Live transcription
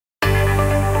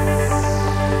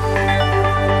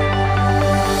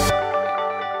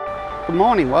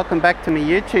morning, welcome back to my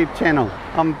YouTube channel.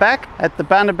 I'm back at the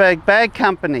Bundy Bag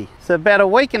Company. So about a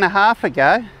week and a half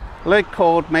ago, Luke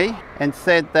called me and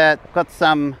said that I've got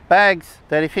some bags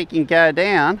that if he can go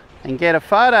down and get a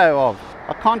photo of.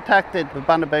 I contacted the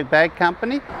Bundy Bag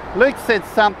Company. Luke said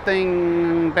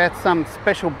something about some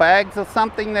special bags or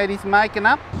something that he's making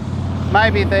up.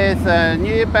 Maybe there's a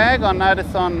new bag. I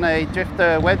noticed on the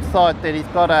Drifta website that he's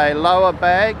got a lower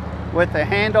bag with a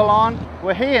handle on.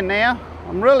 We're here now.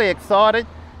 I'm really excited.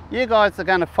 You guys are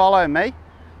going to follow me.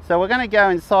 So we're going to go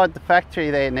inside the factory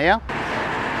there now.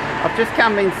 I've just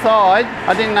come inside.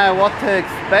 I didn't know what to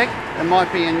expect. There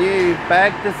might be a new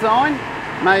bag design,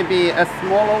 maybe a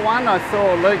smaller one. I saw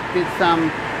Luke did some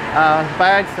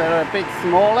bags that are a bit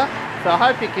smaller. So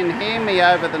I hope you can hear me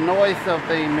over the noise of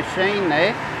the machine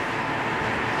there.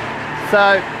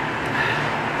 So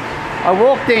I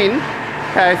walked in.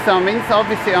 Okay, so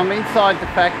obviously I'm inside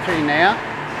the factory now,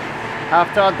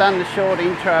 after I'd done the short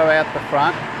intro out the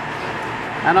front,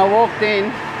 and I walked in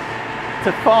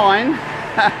to find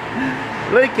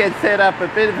Luke had set up a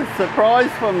bit of a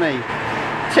surprise for me.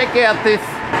 Check out this.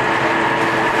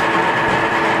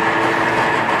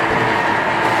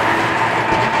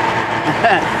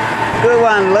 Good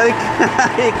one, Luke.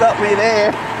 You got me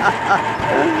there.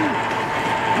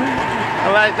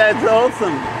 Mate, that's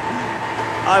awesome.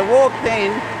 I walked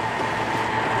in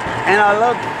and I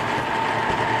looked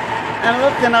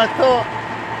and I thought,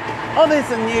 oh, there's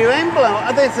a new emblem,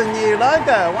 oh, there's a new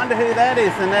logo, I wonder who that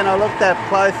is. And then I looked up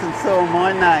close and saw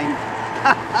my name.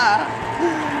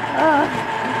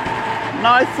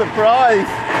 Nice surprise.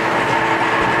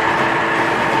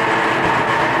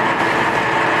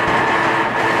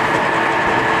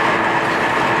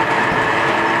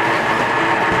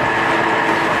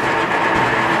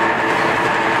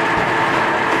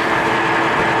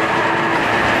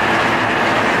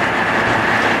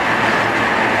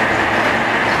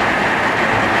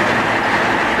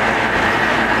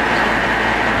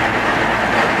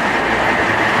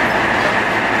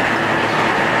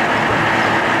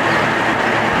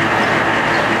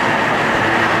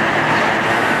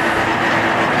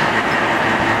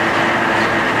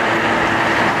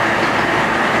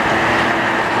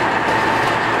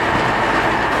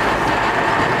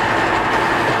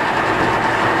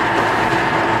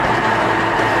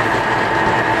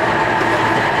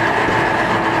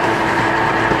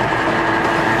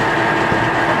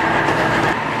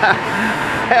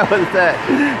 How was that?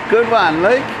 Good one,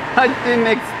 Luke. I didn't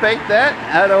expect that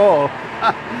at all.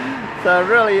 So I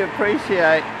really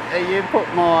appreciate you put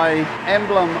my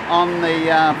emblem on the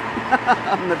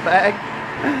on the bag.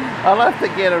 I'll have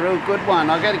to get a real good one.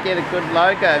 I've got to get a good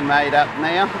logo made up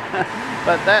now.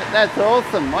 But that's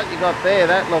awesome. What you got there,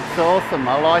 that looks awesome.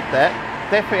 I like that.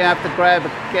 Definitely have to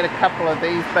get a couple of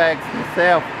these bags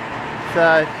myself.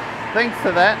 So thanks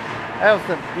for that. That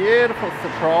was a beautiful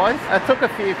surprise. I took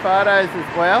a few photos as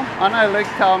well. I know Luke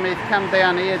told me to come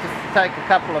down here just to take a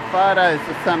couple of photos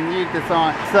of some new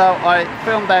design. So I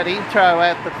filmed that intro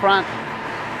out the front,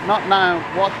 not knowing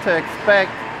what to expect.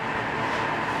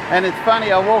 And it's funny,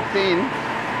 I walked in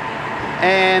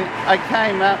and I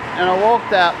came up and I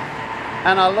walked up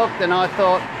and I looked and I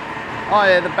thought, oh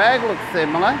yeah, the bag looks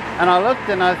similar. And I looked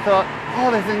and I thought, oh,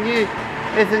 there's a new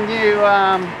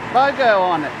logo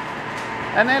on it.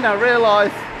 And then I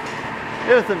realised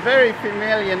it was a very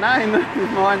familiar name. This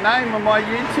is my name on my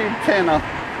YouTube channel.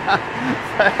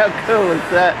 So how cool is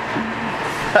that?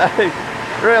 So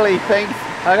really thanks.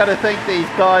 I got to thank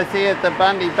these guys here at the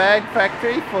Bundy Bag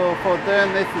Factory for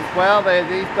doing this as well.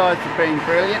 These guys have been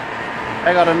brilliant.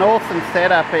 They got an awesome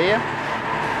setup here.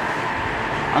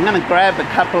 I'm going to grab a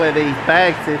couple of these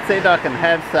bags and see if I can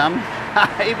have some,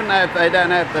 even though they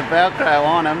don't have the Velcro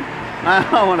on them. No,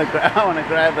 I want to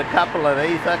grab a couple of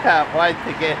these. I can't wait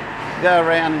to go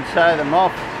around and show them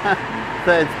off.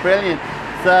 So it's brilliant.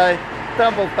 So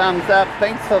double thumbs up.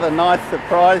 Thanks for the nice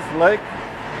surprise, Luke.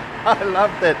 I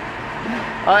loved it.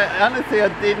 Honestly,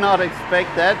 I did not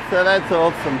expect that. So that's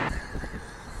awesome.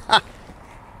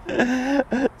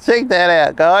 Check that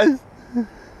out, guys.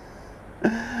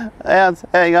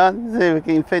 Hang on, see if we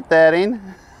can fit that in.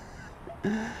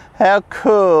 How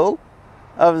cool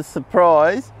of a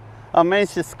surprise. I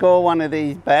managed to score one of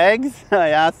these bags. I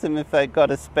asked them if they got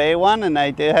a spare one, and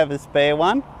they do have a spare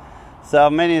one. So I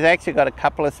mean, he's actually got a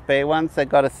couple of spare ones. They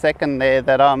got a second there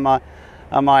that I might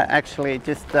actually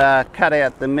just cut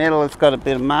out the middle. It's got a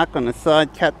bit of mark on the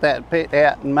side. Cut that bit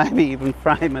out and maybe even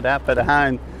frame it up at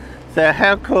home. So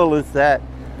how cool is that?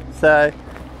 So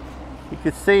you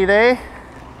can see there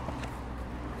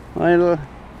my little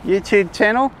YouTube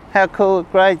channel. How cool,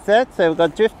 great is that? So we've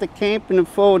got Drifta Camping and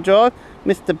 4-wheel drive.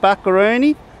 Mr.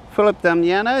 Buckaroonie Philip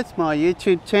Damiano's my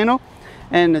YouTube channel,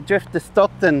 and the Drifta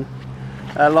Stockton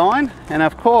line. And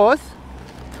of course,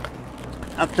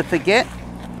 not to forget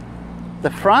the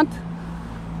front.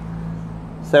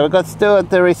 So we've got still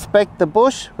to respect the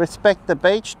bush, respect the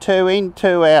beach, 2 in,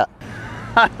 2 out.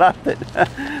 I loved it.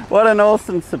 What an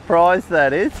awesome surprise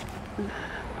that is.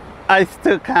 I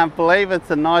still can't believe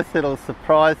it's a nice little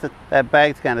surprise that that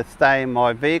bag's going to stay in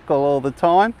my vehicle all the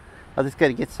time. I just got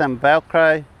to get some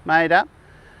Velcro made up.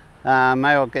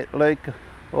 Maybe I'll get Luke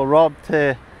or Rob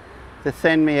to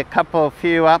send me a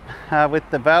few up with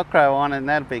the Velcro on, and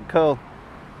that'd be cool.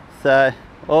 So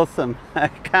awesome. I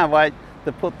can't wait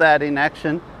to put that in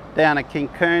action down at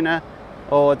Kincuna,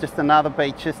 or just another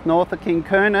beach just north of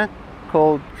Kincuna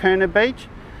called Kuna Beach.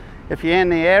 If you're in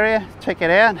the area, check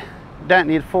it out. You don't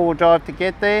need a 4-wheel drive to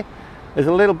get there. There's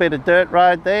a little bit of dirt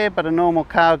road there, but a normal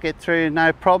car will get through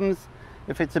no problems.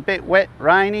 If it's a bit wet,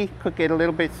 rainy, could get a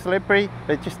little bit slippery,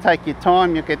 but just take your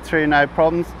time, you'll get through no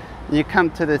problems. And you come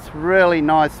to this really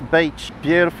nice beach,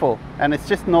 beautiful, and it's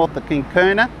just north of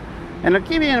Kincuna. And it'll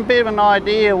give you a bit of an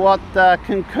idea what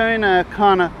Kincuna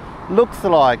kind of looks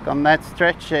like on that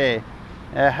stretch there.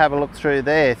 Have a look through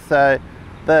there. So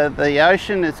the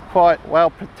ocean is quite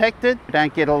well protected. We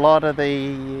don't get a lot of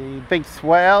the big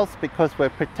swells because we're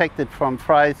protected from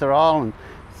Fraser Island.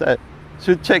 So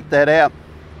should check that out.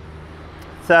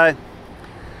 So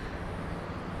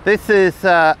this is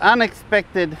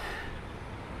unexpected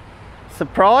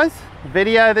surprise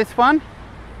video, this one.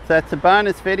 So it's a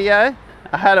bonus video.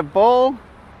 I had a ball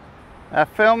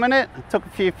filming it. I took a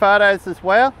few photos as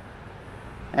well.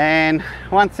 And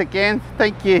once again,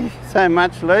 thank you so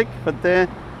much, Luke, for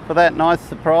that nice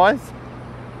surprise.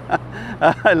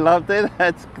 I loved it.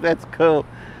 That's cool.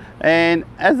 And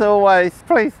as always,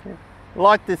 please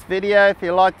like this video. If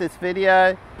you like this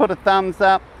video, put a thumbs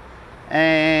up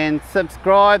and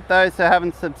subscribe. Those who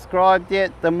haven't subscribed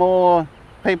yet, the more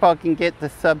people I can get to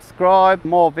subscribe,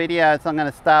 more videos I'm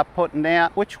going to start putting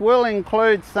out, which will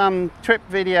include some trip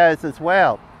videos as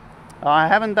well. I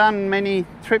haven't done many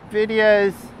trip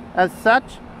videos as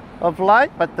such of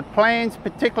late, but the plans,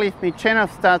 particularly if my channel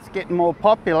starts getting more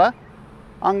popular,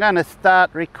 I'm going to start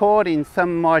recording some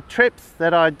of my trips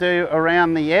that I do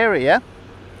around the area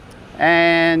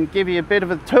and give you a bit of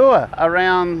a tour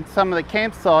around some of the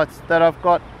campsites that I've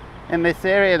got in this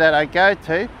area that I go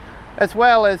to, as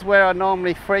well as where I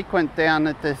normally frequent down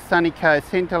at the Sunny Coast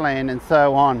hinterland and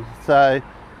so on. So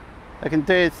I can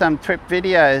do some trip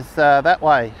videos that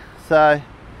way. So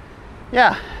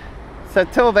yeah, so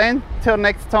till then, till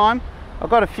next time, I've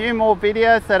got a few more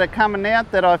videos that are coming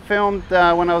out that I filmed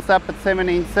when I was up at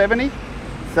 1770.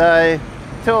 So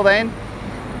till then,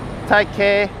 take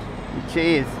care and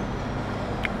cheers.